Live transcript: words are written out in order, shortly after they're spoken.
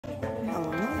Hello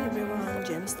everyone,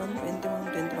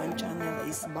 gemstone2121 channel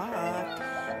is back,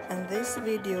 and this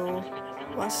video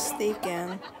was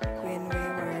taken when we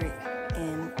were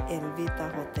in Elvita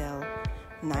Hotel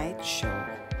night show.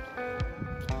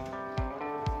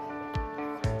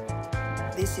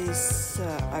 This is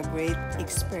a great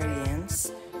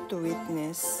experience to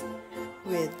witness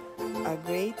with a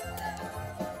great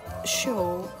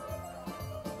show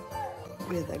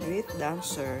with a great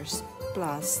dancers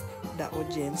plus the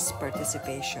audience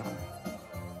participation.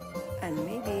 And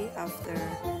maybe after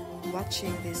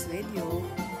watching this video,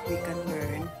 we can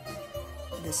learn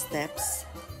the steps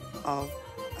of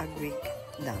a Greek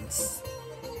dance.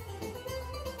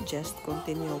 Just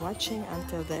continue watching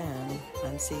until the end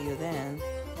and see you then.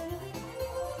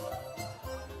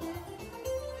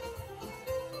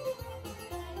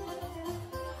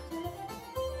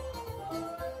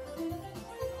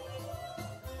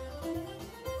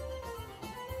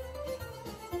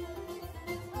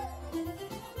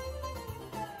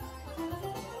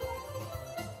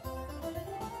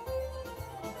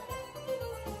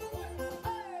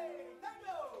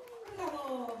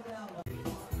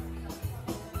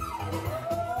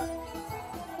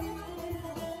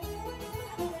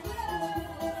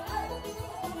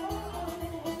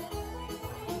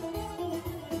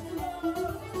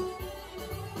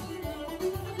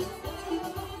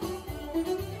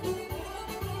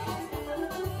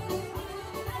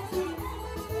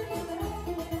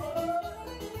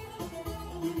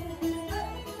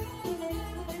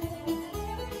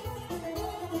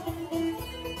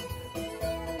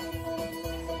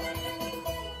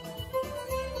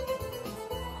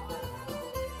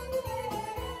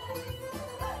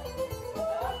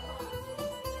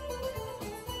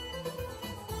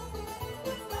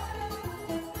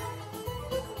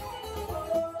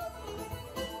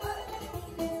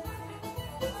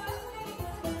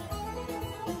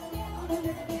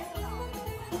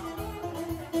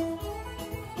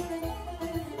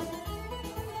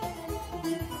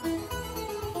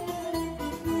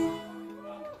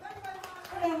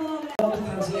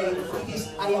 Translate, it is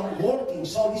I am walking,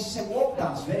 so this is a walk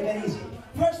dance, very, very easy.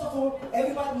 First of all,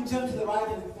 everybody will turn to the right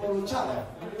and follow each other.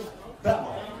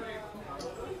 Bravo.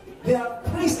 There are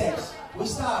 3 steps. We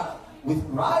start with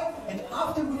right and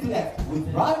after with left.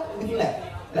 With right, with left.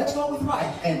 Let's go with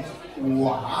right. And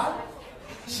 1,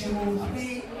 2,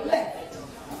 3, left.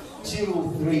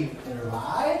 2, 3,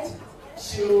 right.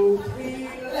 2, 3,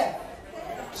 left.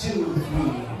 2,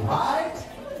 3, right.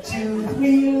 2,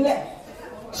 3, left.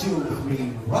 2,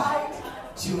 3, right,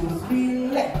 2, 3,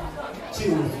 left,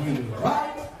 2, 3,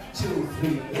 right, 2,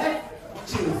 3,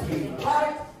 left, 2, 3,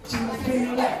 right, 2,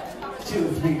 3, left, 2,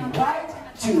 3, right,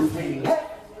 2, 3,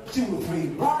 left, 2, 3, right, 2,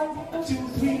 3, left, 2, 3, right, 2,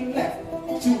 3, left, 2, 3, right, 2, 3, left,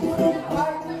 2, 3,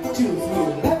 right,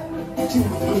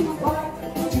 2, 3, left, 2, 3, right,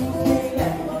 2, 3,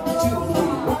 left.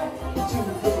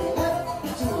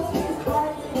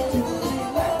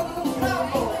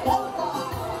 Bravo!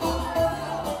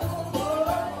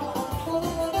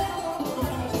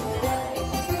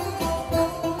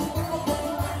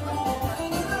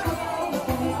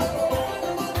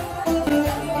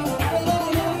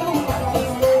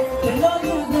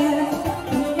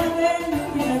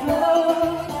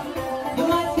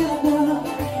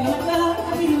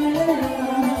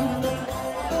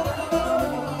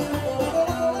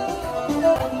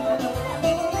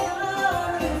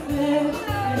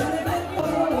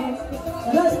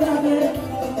 Let's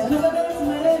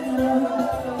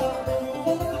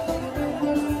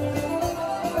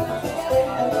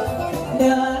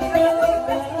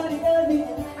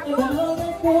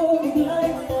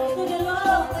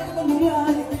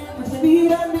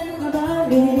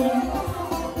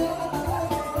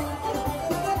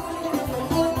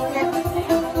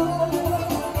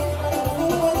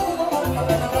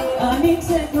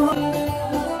go.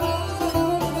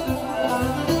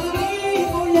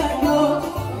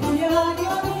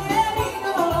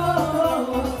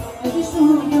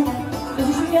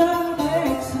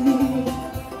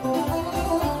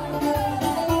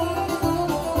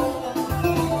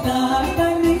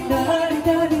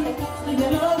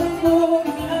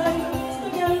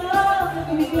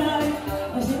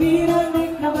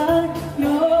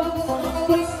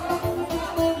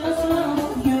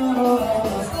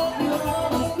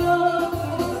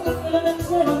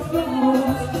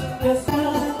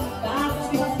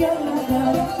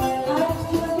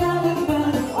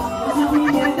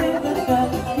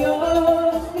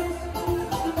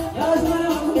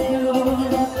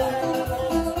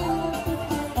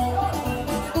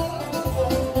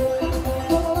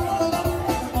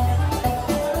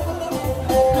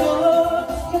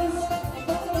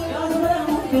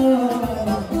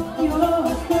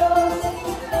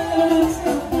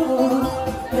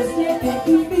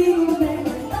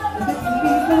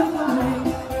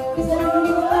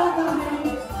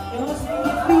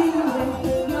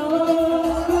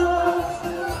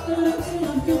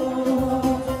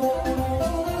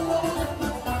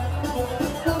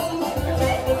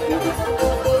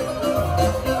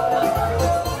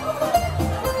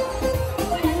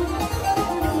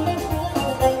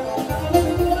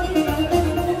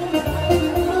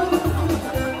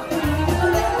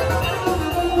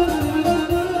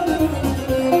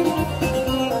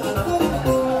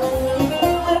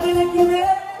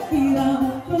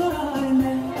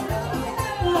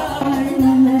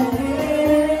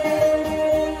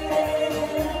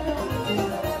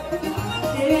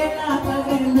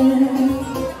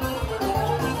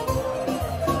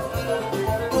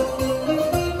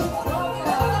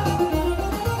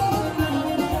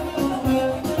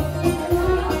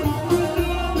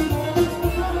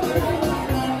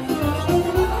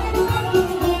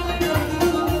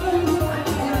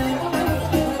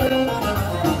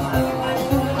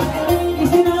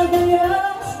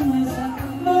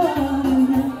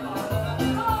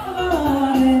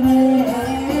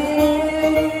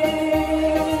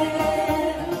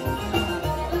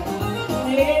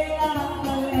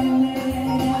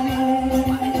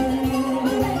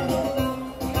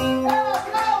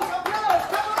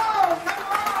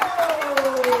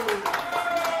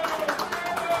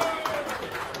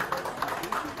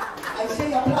 I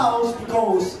say applause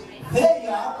because they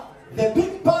are the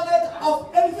big ballet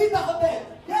of Elvita Hotel.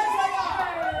 Yes, they are!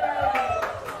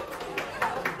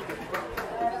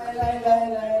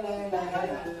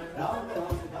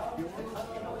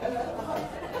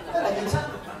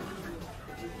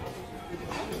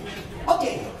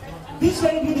 Okay, this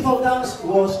very beautiful dance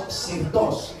was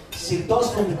Sirtos.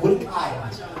 Sirtos from the Greek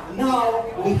islands. Now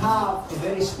we have a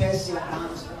very special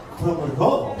dance from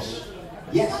RHODOS.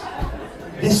 Yes.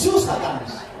 The Susta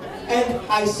dance. And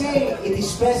I say it is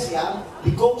special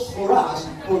because for us,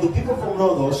 for the people from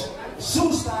RHODOS,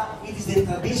 Susta, it is the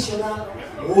traditional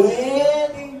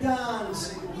wedding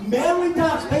dance. Merry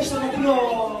dance. Παίξτε το κύριο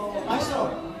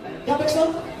Μάιστρο. Για παίξτε το.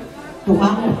 Του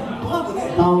γάμου. Του γάμου, ναι.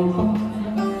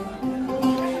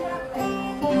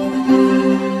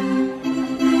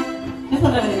 Δεν θα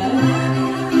βρει, δηλαδή.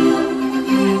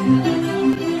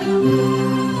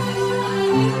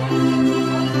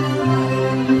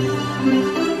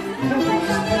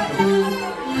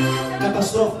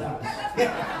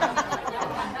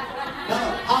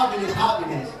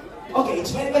 Happiness. Okay,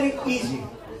 it's very, very easy.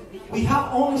 We have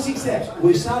only 6 steps.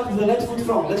 We start with the left foot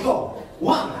front. Let's go.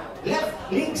 1, left,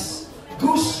 links,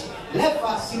 goose, left,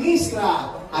 sinistra,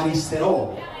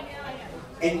 arisτερό.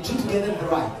 And 2 together, the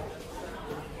right.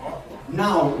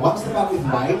 Now, 1 step back with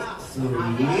right,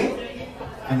 3,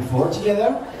 and 4 together.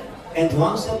 And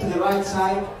 1 step to the right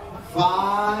side,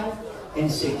 5,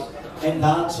 and 6. And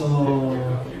that's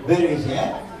very easy,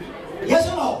 eh? Yes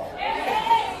or no?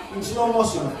 In slow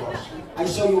motion, of course. I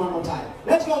show you one more time.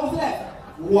 Let's go with left.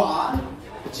 1,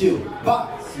 2,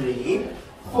 back, 3,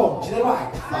 4, to the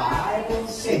right, 5 and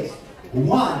 6.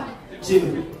 1,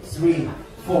 2, 3,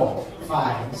 4,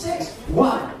 5 and 6.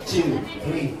 1, 2,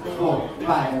 3, 4,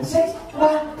 5 and 6.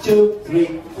 1, 2,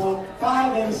 3, 4,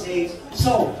 5 and 6.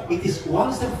 So it is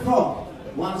 1 step front,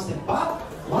 1 step back,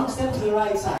 1 step to the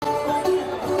right side.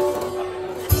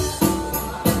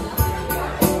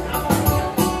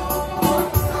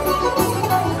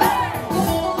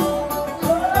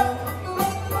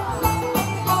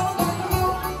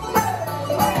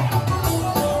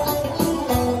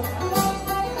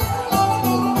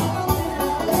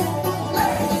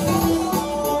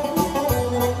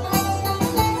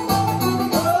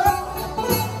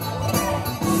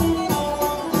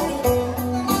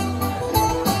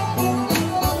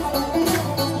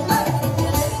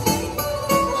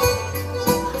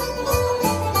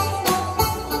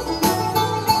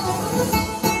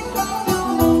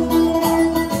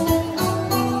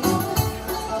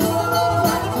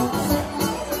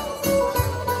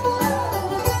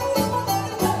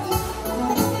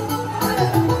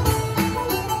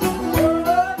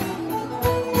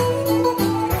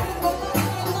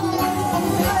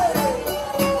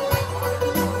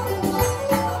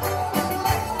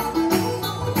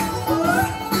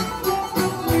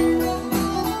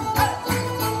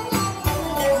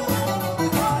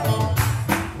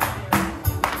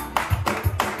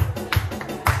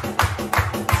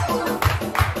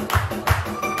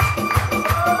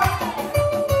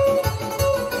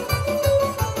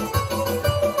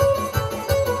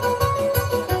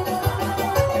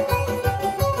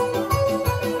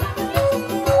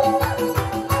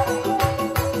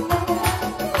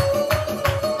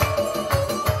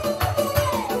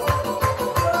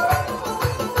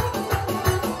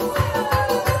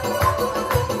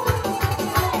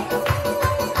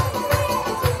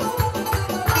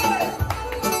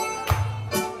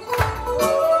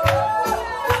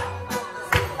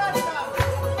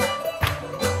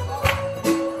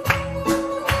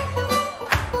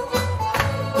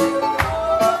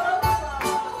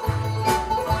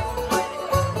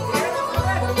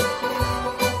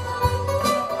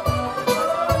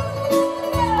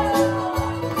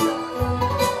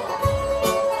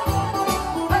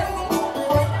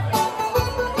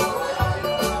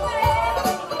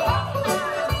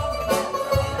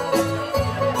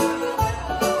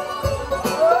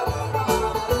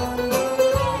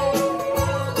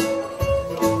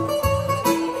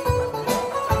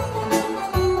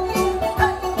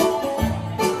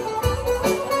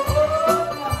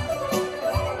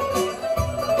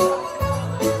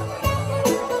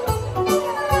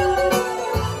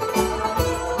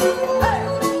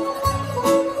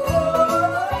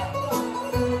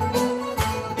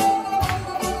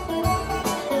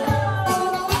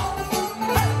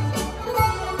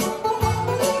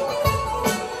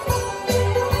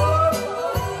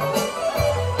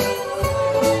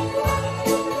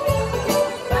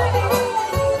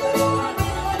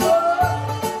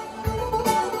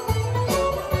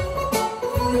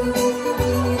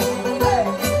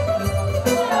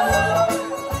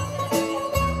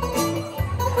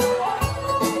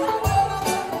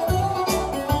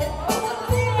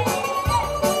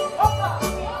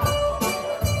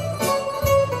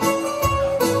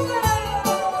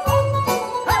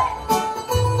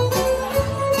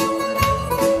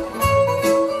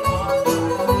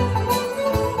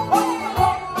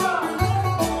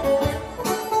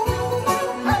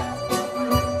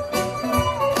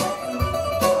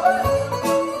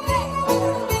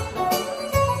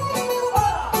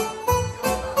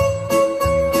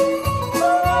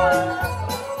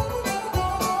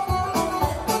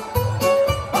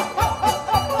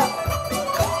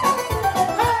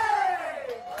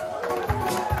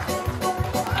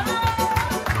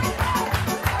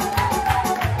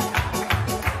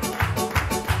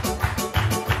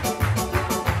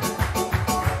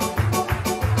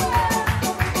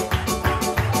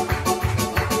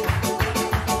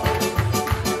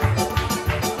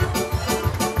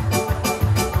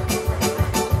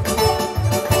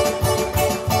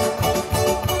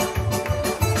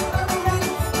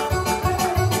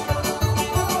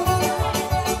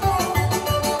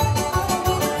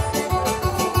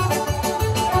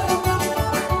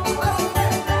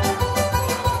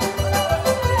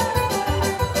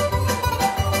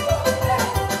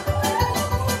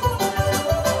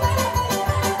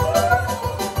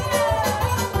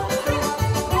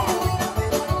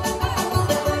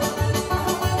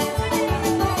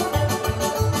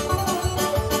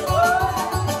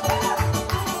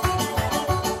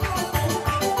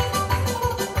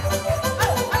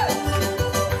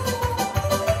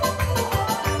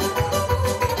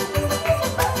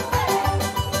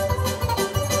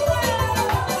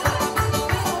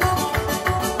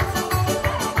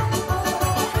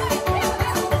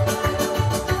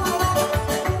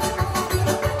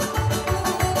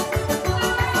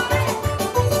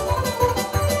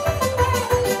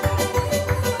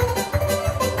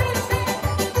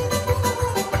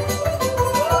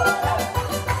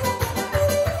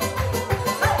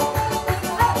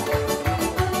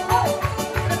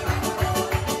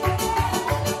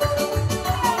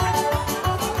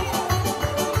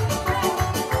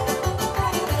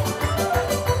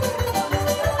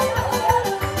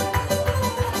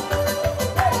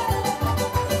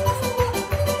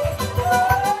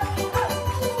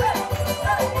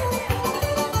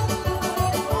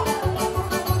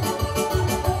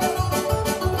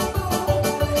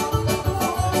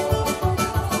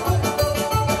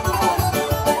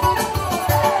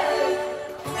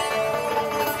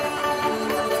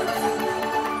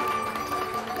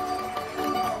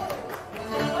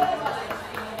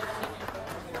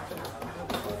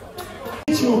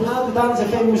 teach you how to dance the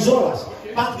famous RHODOS.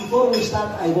 But before we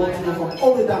start, I want to know from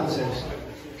all the dancers.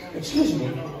 Excuse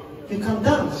me, you can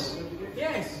dance.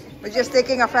 Yes. We're just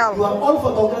taking a film. You are all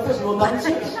photographers, no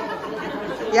dancers.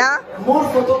 Yeah? More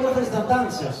photographers than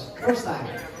dancers. First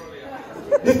time.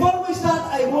 Before we start,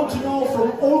 I want to know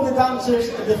from all the dancers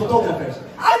and the photographers.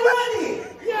 Are you ready?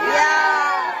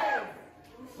 Yeah!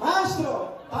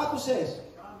 Maestro, άκουσες?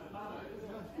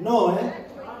 No, eh?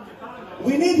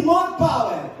 We need more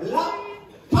power.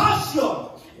 Passion.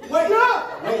 Wait.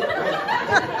 Wait.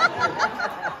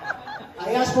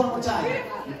 I ask one more time.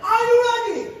 Are you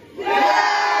ready?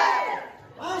 Yeah!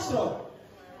 Maestro.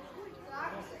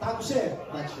 άκουσες?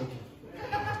 That's okay.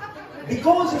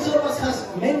 Because the RHODOS has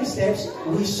many steps,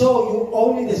 we show you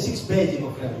only the 6 basic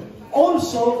of them.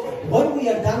 Also, when we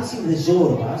are dancing the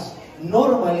RHODOS,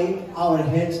 normally our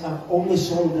heads are on the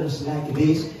shoulders like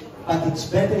this, but it's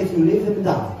better if you leave them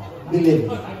down. Believe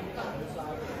me.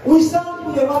 We start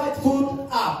with the right foot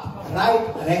up, right,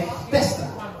 left, destra,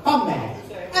 πάμε.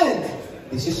 And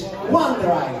this is 1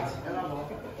 right,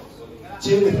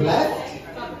 2 with left,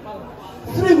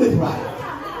 3 with right,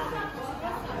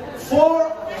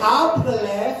 4 up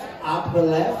the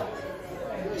left,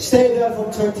 stay there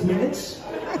for 30 minutes.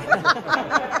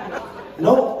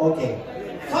 No? Okay.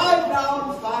 5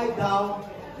 down,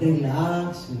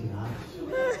 relax.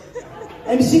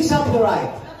 And 6 up the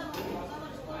right.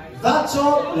 That's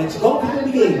all. Let's go to the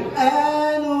beginning.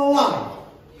 And 1,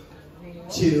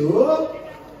 2,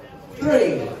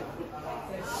 3,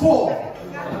 4,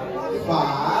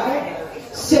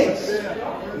 5, 6.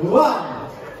 1,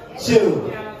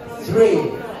 2,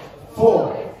 3,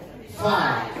 4,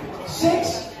 5,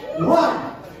 6.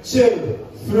 1, 2,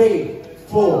 3,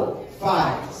 4,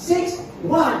 5, 6.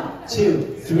 1,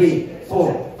 2, 3,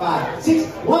 4, 5, 6.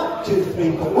 1, 2,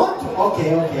 3, 4. 1, 2.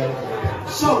 Okay.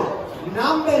 So,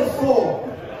 number 4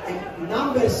 and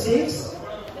number 6.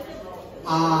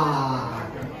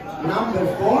 Number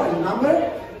 4 and number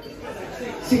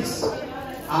 6.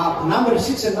 Number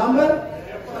 6 and number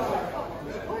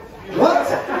what?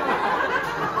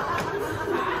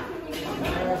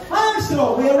 Maestro,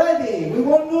 we are ready. We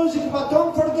want music, but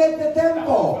don't forget the tempo.